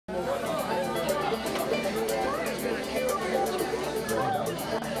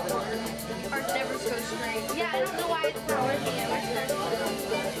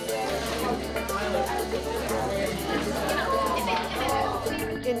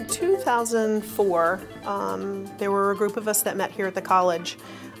In 2004, there were a group of us that met here at the college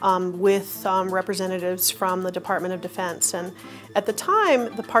with representatives from the Department of Defense. And at the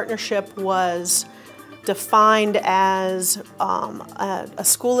time, the partnership was defined as a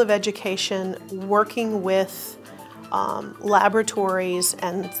school of education working with laboratories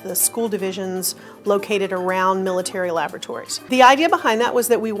and the school divisions located around military laboratories. The idea behind that was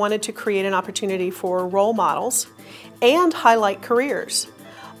that we wanted to create an opportunity for role models and highlight careers.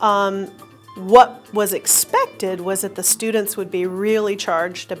 What was expected was that the students would be really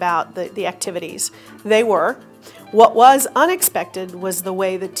charged about the activities. They were. What was unexpected was the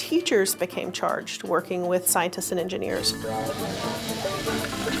way the teachers became charged working with scientists and engineers.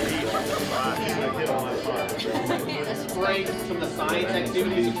 Great from the science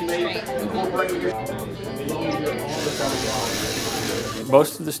activities that you made incorporate with your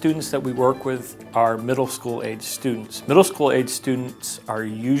Most of the students that we work with are middle school age students. Middle school age students are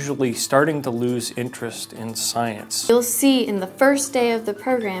usually starting to lose interest in science. You'll see in the first day of the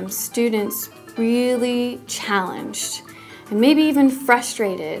program, students really challenged and maybe even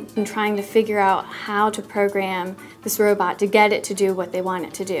frustrated in trying to figure out how to program this robot to get it to do what they want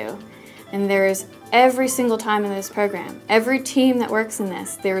it to do. And there's every single time in this program, every team that works in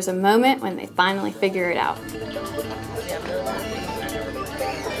this, there's a moment when they finally figure it out.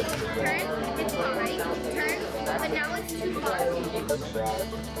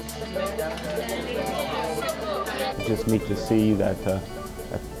 It's just neat to see that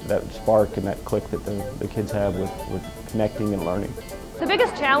spark and that click that the kids have with connecting and learning. The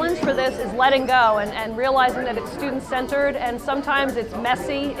biggest challenge for this is letting go and realizing that it's student-centered, and sometimes it's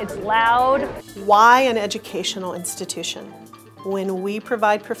messy, it's loud. Why an educational institution? When we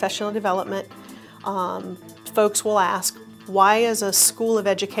provide professional development, folks will ask, why is a school of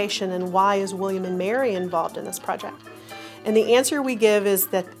education and why is William & Mary involved in this project? And the answer we give is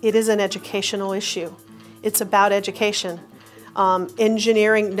that it is an educational issue. It's about education.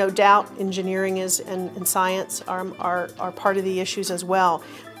 Engineering, no doubt, engineering and science are part of the issues as well.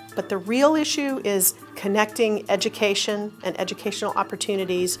 But the real issue is connecting education and educational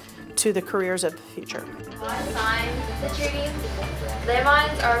opportunities to the careers of the future. Signs of the treaty.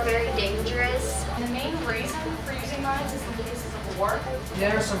 Landmines are very dangerous. And the main reason for using mines is in cases of war.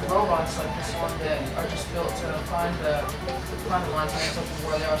 There are some robots like this one that are just built to find the mines and stuff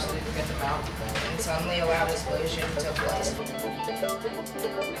where they are so they can get them out. It's only allowed explosion to place.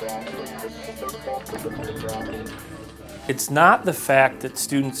 It's not the fact that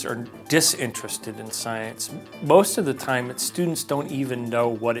students are disinterested in science. Most of the time, students don't even know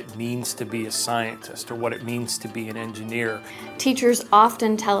what it means to be a scientist or what it means to be an engineer. Teachers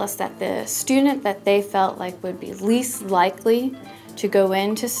often tell us that the student that they felt like would be least likely to go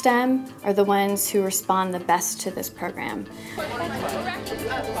into STEM are the ones who respond the best to this program.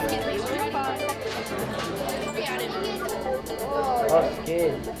 That's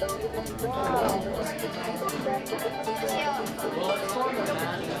good.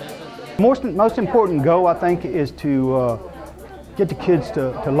 Most important goal, I think, is to get the kids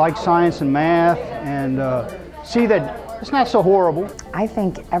to like science and math and see that it's not so horrible. I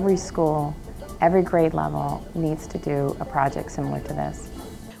think every school, every grade level needs to do a project similar to this.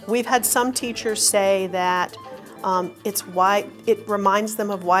 We've had some teachers say that it reminds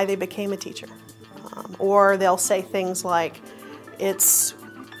them of why they became a teacher. Or they'll say things like,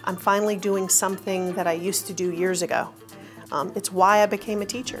 I'm finally doing something that I used to do years ago. It's why I became a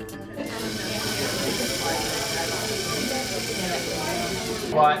teacher.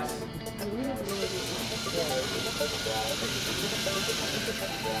 What?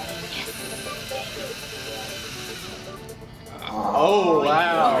 Oh,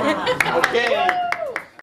 wow. Okay.